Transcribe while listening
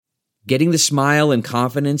Getting the smile and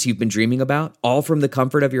confidence you've been dreaming about, all from the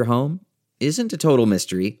comfort of your home, isn't a total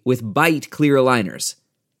mystery with Byte clear aligners.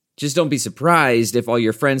 Just don't be surprised if all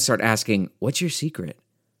your friends start asking, "What's your secret?"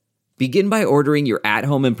 Begin by ordering your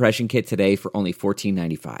at-home impression kit today for only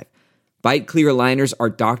 $14.95. Byte clear aligners are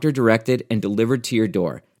doctor-directed and delivered to your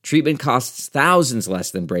door. Treatment costs thousands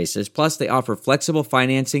less than braces, plus they offer flexible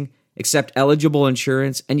financing, accept eligible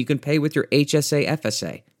insurance, and you can pay with your HSA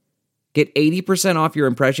FSA. Get 80% off your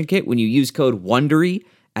impression kit when you use code WONDERY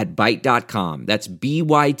at Byte.com. That's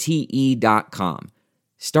BYTE.com.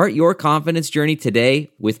 Start your confidence journey today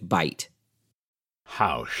with Byte.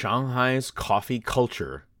 How Shanghai's coffee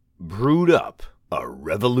culture brewed up a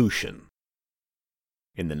revolution.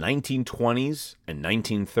 In the 1920s and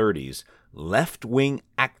 1930s, left-wing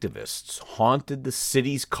activists haunted the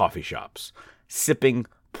city's coffee shops, sipping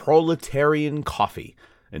proletarian coffee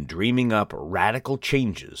and dreaming up radical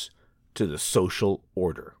changes to the social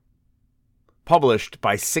order. Published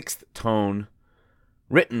by Sixth Tone,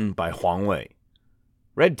 written by Huang Wei,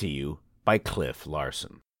 read to you by Cliff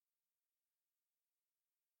Larson.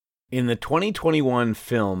 In the 2021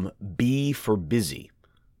 film B for Busy,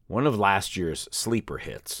 one of last year's sleeper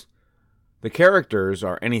hits, the characters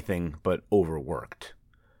are anything but overworked.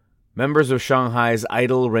 Members of Shanghai's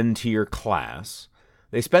idle rentier class,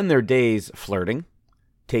 they spend their days flirting,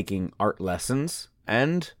 taking art lessons,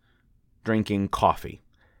 and drinking coffee.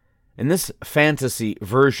 In this fantasy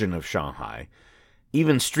version of Shanghai,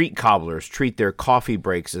 even street cobblers treat their coffee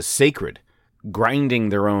breaks as sacred, grinding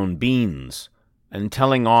their own beans and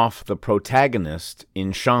telling off the protagonist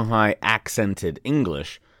in Shanghai-accented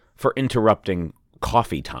English for interrupting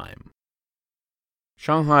coffee time.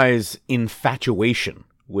 Shanghai's infatuation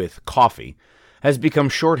with coffee has become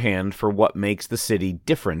shorthand for what makes the city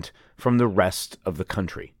different from the rest of the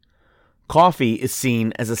country. Coffee is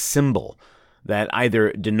seen as a symbol that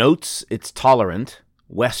either denotes its tolerant,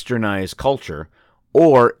 westernized culture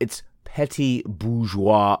or its petty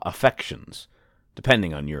bourgeois affections,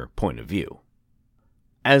 depending on your point of view.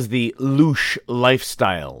 As the louche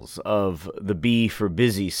lifestyles of the B for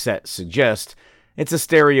Busy set suggest, it's a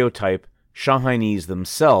stereotype Shanghainese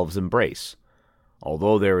themselves embrace.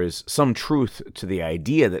 Although there is some truth to the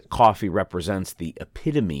idea that coffee represents the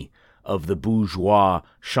epitome of the bourgeois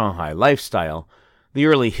Shanghai lifestyle, the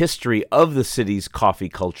early history of the city's coffee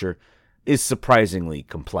culture is surprisingly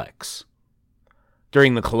complex.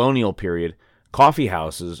 During the colonial period, coffee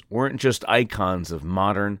houses weren't just icons of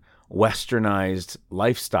modern, westernized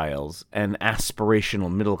lifestyles and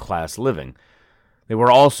aspirational middle-class living. They were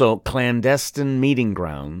also clandestine meeting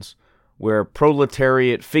grounds where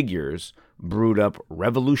proletariat figures brewed up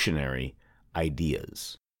revolutionary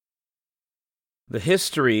ideas. The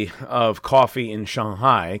history of coffee in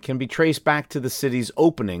Shanghai can be traced back to the city's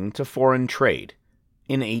opening to foreign trade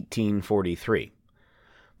in 1843.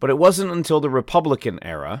 But it wasn't until the Republican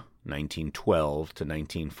era, 1912 to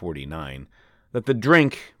 1949, that the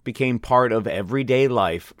drink became part of everyday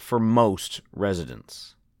life for most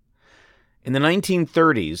residents. In the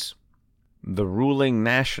 1930s, the ruling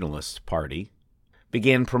Nationalist Party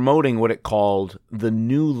began promoting what it called the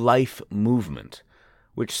New Life movement,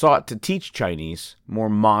 which sought to teach Chinese more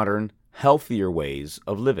modern, healthier ways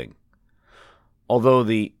of living. Although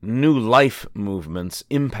the New Life movement's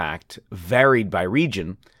impact varied by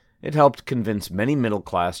region, it helped convince many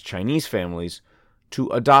middle-class Chinese families to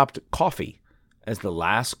adopt coffee as the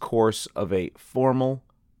last course of a formal,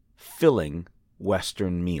 filling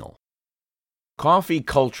Western meal. Coffee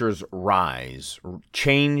culture's rise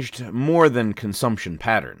changed more than consumption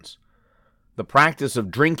patterns. The practice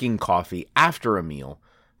of drinking coffee after a meal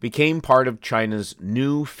became part of China's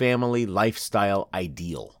new family lifestyle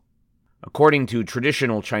ideal. According to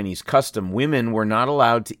traditional Chinese custom, women were not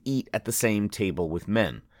allowed to eat at the same table with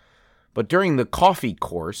men. But during the coffee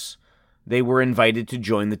course, they were invited to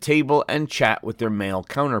join the table and chat with their male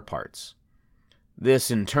counterparts.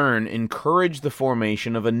 This, in turn, encouraged the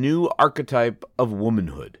formation of a new archetype of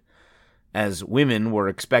womanhood, as women were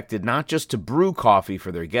expected not just to brew coffee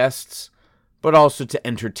for their guests, but also to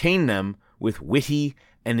entertain them with witty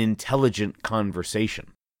and intelligent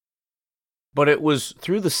conversation. But it was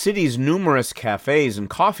through the city's numerous cafes and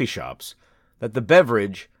coffee shops that the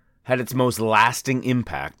beverage had its most lasting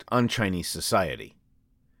impact on Chinese society.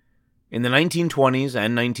 In the 1920s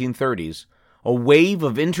and 1930s, a wave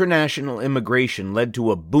of international immigration led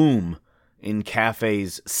to a boom in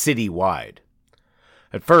cafes citywide.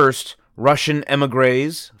 At first, Russian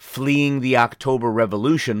émigrés fleeing the October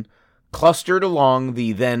Revolution clustered along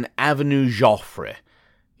the then Avenue Joffre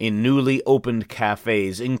in newly opened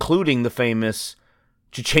cafes, including the famous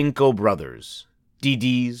Chichenko Brothers,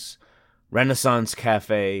 Didi's, Renaissance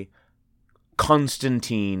Cafe,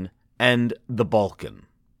 Constantine, and the Balkan.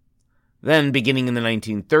 Then, beginning in the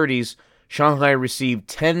 1930s, Shanghai received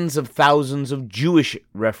tens of thousands of Jewish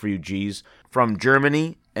refugees from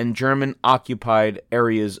Germany and German-occupied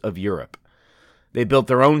areas of Europe. They built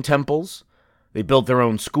their own temples, they built their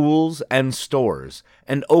own schools and stores,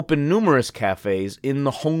 and opened numerous cafes in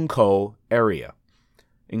the Hongkou area,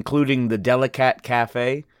 including the Delicat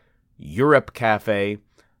Cafe, Europe Cafe,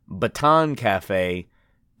 Baton Cafe,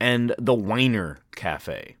 and the Weiner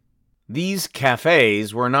Cafe. These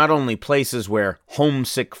cafes were not only places where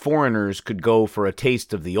homesick foreigners could go for a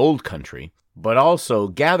taste of the old country, but also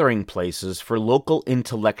gathering places for local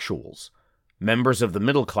intellectuals, members of the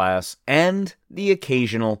middle class, and the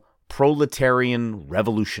occasional proletarian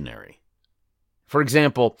revolutionary. For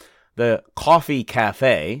example, the Coffee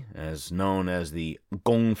Cafe, as known as the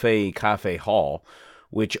Gongfei Cafe Hall,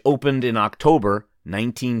 which opened in October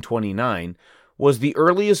 1929, was the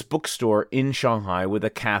earliest bookstore in Shanghai with a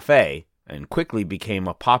cafe and quickly became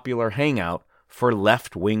a popular hangout for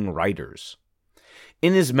left-wing writers.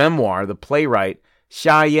 In his memoir, the playwright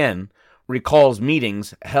Xia Yan recalls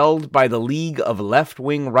meetings held by the League of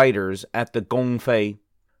Left-Wing Writers at the Gongfei.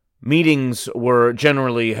 Meetings were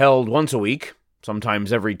generally held once a week,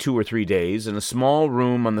 sometimes every 2 or 3 days, in a small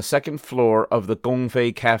room on the second floor of the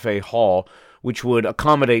Gongfei Cafe Hall, which would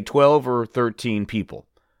accommodate 12 or 13 people.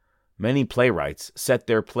 Many playwrights set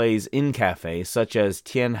their plays in cafes, such as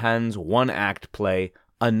Tian Han's one-act play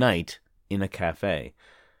A Night in a Cafe,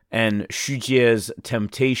 and Xu Jie's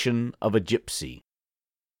Temptation of a Gypsy.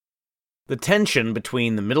 The tension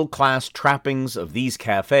between the middle-class trappings of these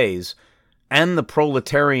cafes and the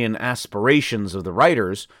proletarian aspirations of the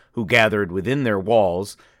writers who gathered within their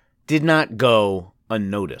walls did not go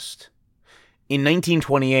unnoticed. In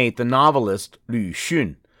 1928, the novelist Lu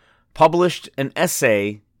Xun published an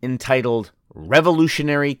essay entitled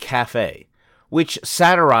Revolutionary Cafe, which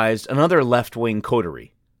satirized another left-wing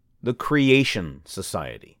coterie, the Creation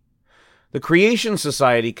Society. The Creation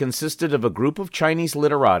Society consisted of a group of Chinese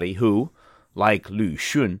literati who, like Lu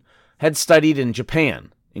Xun, had studied in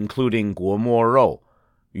Japan, including Guo Morou,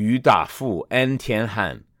 Yu Dafu, and Tian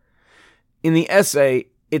Han. In the essay,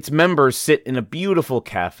 its members sit in a beautiful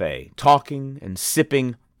cafe, talking and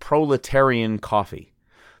sipping proletarian coffee,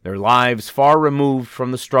 their lives far removed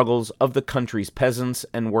from the struggles of the country's peasants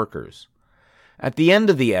and workers. At the end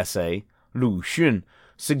of the essay, Lu Xun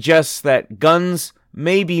suggests that guns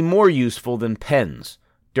may be more useful than pens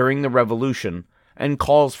during the revolution and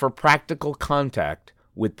calls for practical contact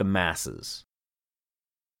with the masses.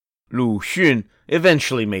 Lu Xun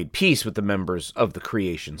eventually made peace with the members of the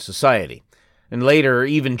Creation Society, and later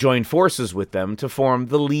even joined forces with them to form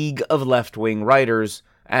the League of Left-Wing Writers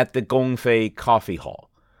at the Gongfei Coffee Hall.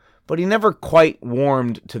 But he never quite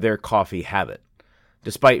warmed to their coffee habit.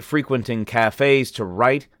 Despite frequenting cafes to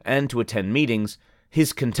write and to attend meetings,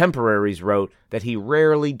 his contemporaries wrote that he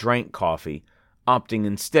rarely drank coffee, opting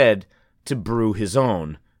instead to brew his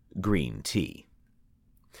own green tea.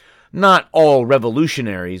 Not all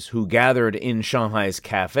revolutionaries who gathered in Shanghai's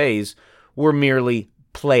cafes were merely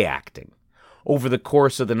play acting. Over the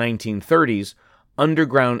course of the 1930s,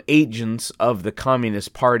 underground agents of the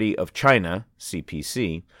Communist Party of China,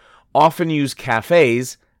 CPC, often used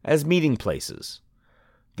cafes as meeting places.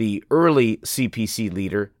 The early CPC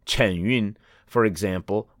leader, Chen Yun, for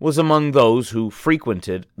example, was among those who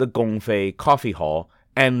frequented the Gongfei Coffee Hall,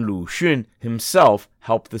 and Lu Xun himself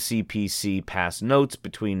helped the CPC pass notes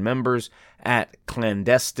between members at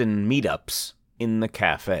clandestine meetups in the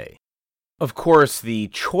cafe. Of course, the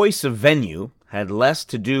choice of venue had less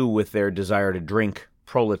to do with their desire to drink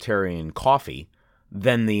proletarian coffee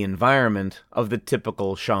than the environment of the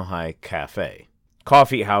typical Shanghai cafe.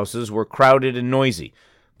 Coffee houses were crowded and noisy,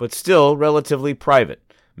 but still relatively private,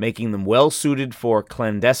 making them well suited for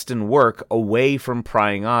clandestine work away from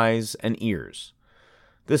prying eyes and ears.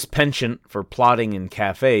 This penchant for plotting in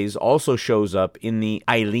cafes also shows up in the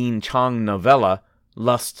Eileen Chang novella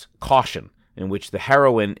Lust, Caution, in which the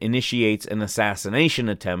heroine initiates an assassination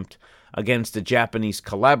attempt against a Japanese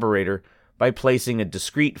collaborator by placing a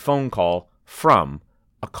discreet phone call from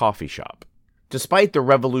a coffee shop. Despite the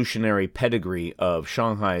revolutionary pedigree of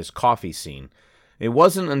Shanghai's coffee scene, it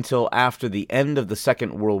wasn't until after the end of the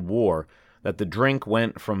Second World War that the drink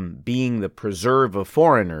went from being the preserve of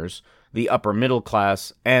foreigners, the upper middle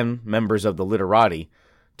class, and members of the literati,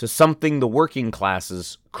 to something the working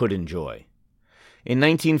classes could enjoy. In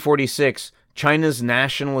 1946, China's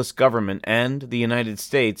nationalist government and the United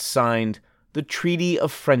States signed the Treaty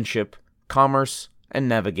of Friendship, Commerce, and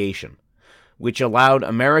Navigation, which allowed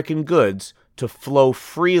American goods to flow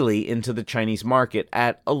freely into the Chinese market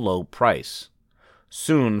at a low price.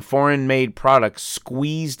 Soon, foreign-made products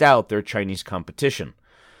squeezed out their Chinese competition.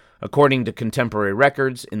 According to contemporary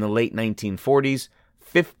records, in the late 1940s,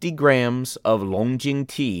 50 grams of Longjing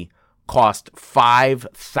tea cost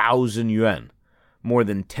 5,000 yuan, more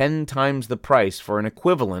than 10 times the price for an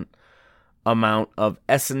equivalent amount of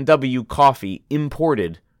S&W coffee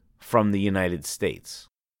imported from the United States.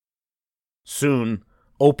 Soon,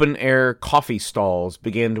 open-air coffee stalls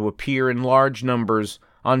began to appear in large numbers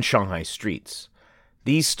on Shanghai streets.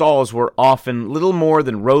 These stalls were often little more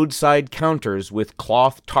than roadside counters with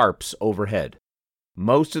cloth tarps overhead.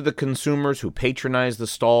 Most of the consumers who patronized the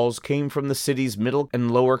stalls came from the city's middle and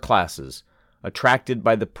lower classes, attracted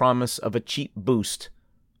by the promise of a cheap boost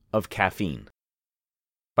of caffeine.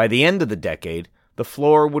 By the end of the decade, the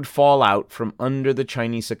floor would fall out from under the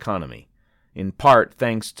Chinese economy, in part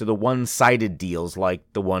thanks to the one-sided deals like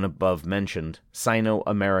the one above mentioned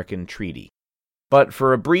Sino-American Treaty. But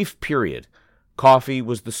for a brief period, coffee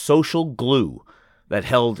was the social glue that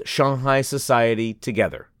held Shanghai society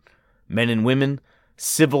together. Men and women,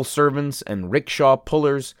 civil servants and rickshaw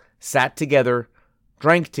pullers sat together,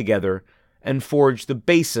 drank together, and forged the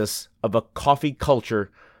basis of a coffee culture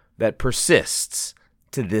that persists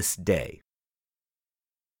to this day.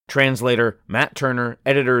 Translator Matt Turner,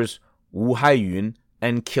 editors Wu Haiyun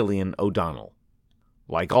and Killian O'Donnell.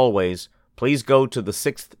 Like always, please go to the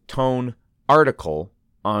Sixth Tone article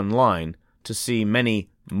online to see many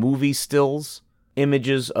movie stills,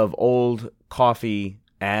 images of old coffee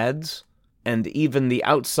ads, and even the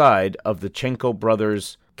outside of the Chenko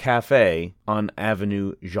Brothers Cafe on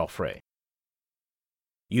Avenue Joffre.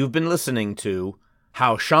 You've been listening to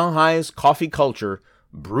How Shanghai's Coffee Culture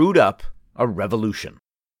Brewed Up a Revolution,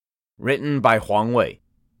 written by Huang Wei,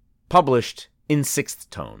 published in Sixth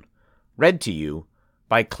Tone, read to you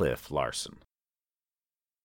by Cliff Larson.